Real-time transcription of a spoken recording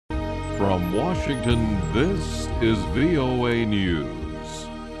From Washington, this is VOA News.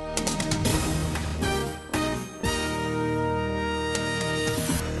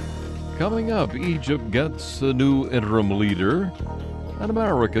 Coming up, Egypt gets a new interim leader, and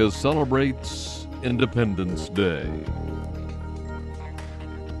America celebrates Independence Day.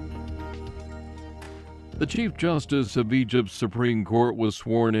 The Chief Justice of Egypt's Supreme Court was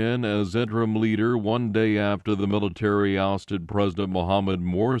sworn in as interim leader one day after the military ousted President Mohamed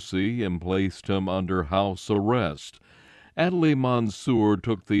Morsi and placed him under house arrest. Adly Mansour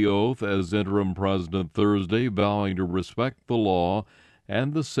took the oath as interim president Thursday, vowing to respect the law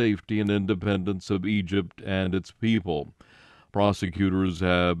and the safety and independence of Egypt and its people. Prosecutors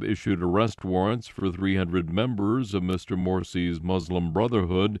have issued arrest warrants for 300 members of Mr. Morsi's Muslim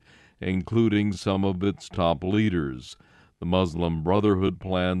Brotherhood, including some of its top leaders. The Muslim Brotherhood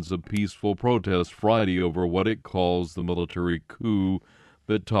plans a peaceful protest Friday over what it calls the military coup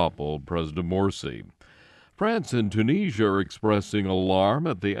that toppled President Morsi. France and Tunisia are expressing alarm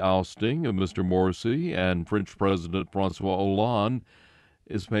at the ousting of Mr. Morsi, and French President François Hollande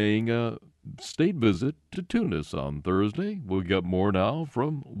is paying a state visit to Tunis on Thursday. We'll get more now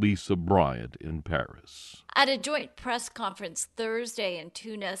from Lisa Bryant in Paris. At a joint press conference Thursday in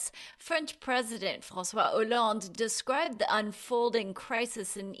Tunis, French President François Hollande described the unfolding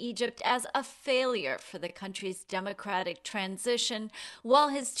crisis in Egypt as a failure for the country's democratic transition, while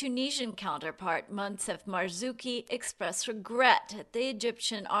his Tunisian counterpart, Moncef Marzouki, expressed regret at the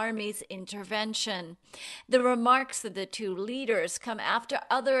Egyptian army's intervention. The remarks of the two leaders come after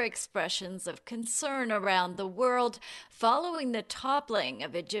other expressions of concern around the world following the toppling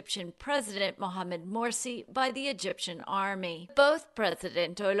of Egyptian President Mohamed Morsi by the Egyptian army. Both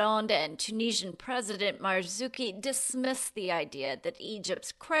President Hollande and Tunisian President Marzouki dismissed the idea that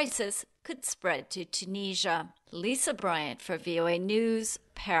Egypt's crisis could spread to Tunisia. Lisa Bryant for VOA News,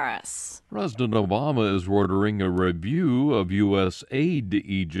 Paris. President Obama is ordering a review of U.S. aid to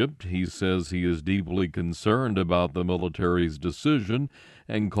Egypt. He says he is deeply concerned about the military's decision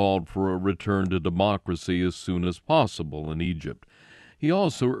and called for a return to democracy as soon as possible in Egypt. He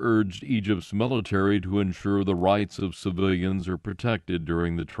also urged Egypt's military to ensure the rights of civilians are protected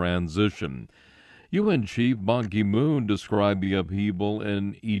during the transition. UN Chief Ban Ki-moon described the upheaval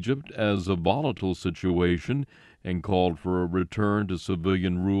in Egypt as a volatile situation and called for a return to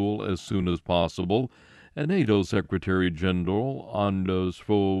civilian rule as soon as possible. And NATO Secretary General Anders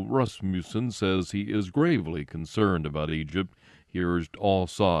Fogh Rasmussen says he is gravely concerned about Egypt. He urged all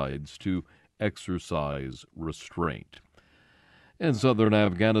sides to exercise restraint. In southern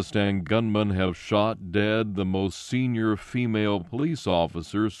Afghanistan, gunmen have shot dead the most senior female police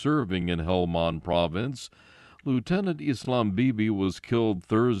officer serving in Helmand province. Lieutenant Islam Bibi was killed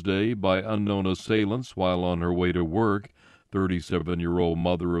Thursday by unknown assailants while on her way to work. 37-year-old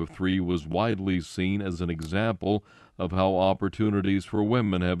mother of three was widely seen as an example of how opportunities for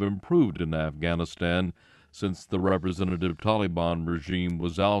women have improved in Afghanistan since the representative Taliban regime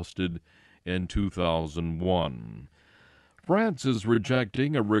was ousted in 2001. France is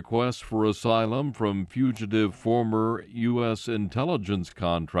rejecting a request for asylum from fugitive former U.S. intelligence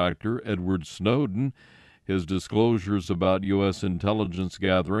contractor Edward Snowden. His disclosures about U.S. intelligence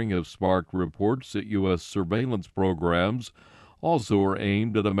gathering have sparked reports that U.S. surveillance programs also are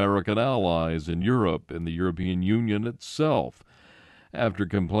aimed at American allies in Europe and the European Union itself. After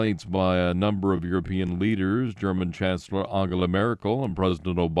complaints by a number of European leaders, German Chancellor Angela Merkel and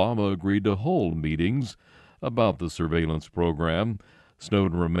President Obama agreed to hold meetings about the surveillance program.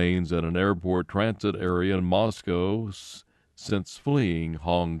 Snowden remains at an airport transit area in Moscow since fleeing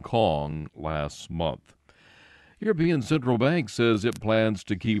Hong Kong last month. European Central Bank says it plans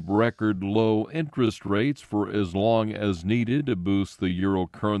to keep record low interest rates for as long as needed to boost the euro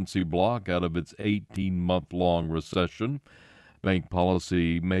currency bloc out of its 18-month-long recession. Bank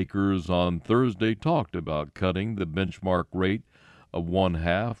policy makers on Thursday talked about cutting the benchmark rate of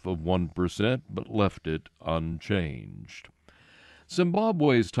 0.5%, but left it unchanged.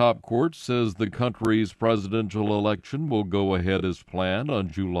 Zimbabwe's top court says the country's presidential election will go ahead as planned on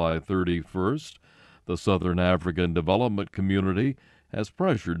July 31st. The Southern African Development Community has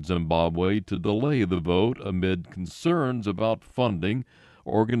pressured Zimbabwe to delay the vote amid concerns about funding,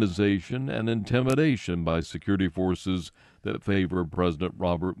 organization, and intimidation by security forces that favor President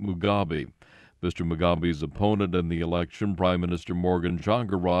Robert Mugabe. Mr. Mugabe's opponent in the election, Prime Minister Morgan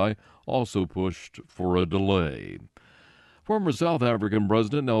Tsvangirai, also pushed for a delay. Former South African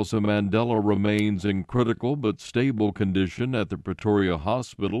President Nelson Mandela remains in critical but stable condition at the Pretoria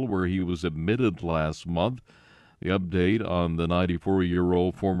Hospital, where he was admitted last month. The update on the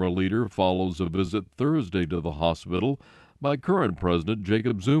 94-year-old former leader follows a visit Thursday to the hospital by current President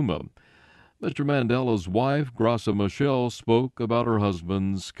Jacob Zuma. Mr. Mandela's wife, Graça Machel, spoke about her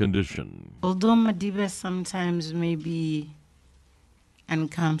husband's condition. Although Madiba sometimes may be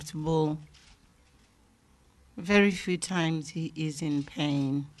uncomfortable, very few times he is in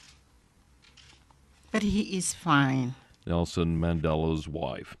pain, but he is fine. Nelson Mandela's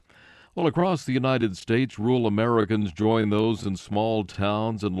wife. Well, across the United States, rural Americans joined those in small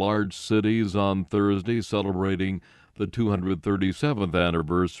towns and large cities on Thursday celebrating the 237th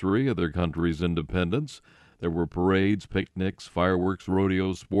anniversary of their country's independence. There were parades, picnics, fireworks,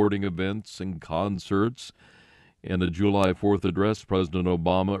 rodeos, sporting events, and concerts. In a July 4th address, President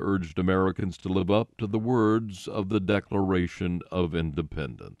Obama urged Americans to live up to the words of the Declaration of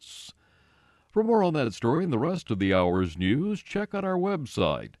Independence. For more on that story and the rest of the hour's news, check out our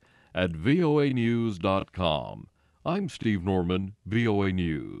website at voanews.com. I'm Steve Norman, VOA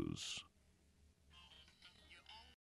News.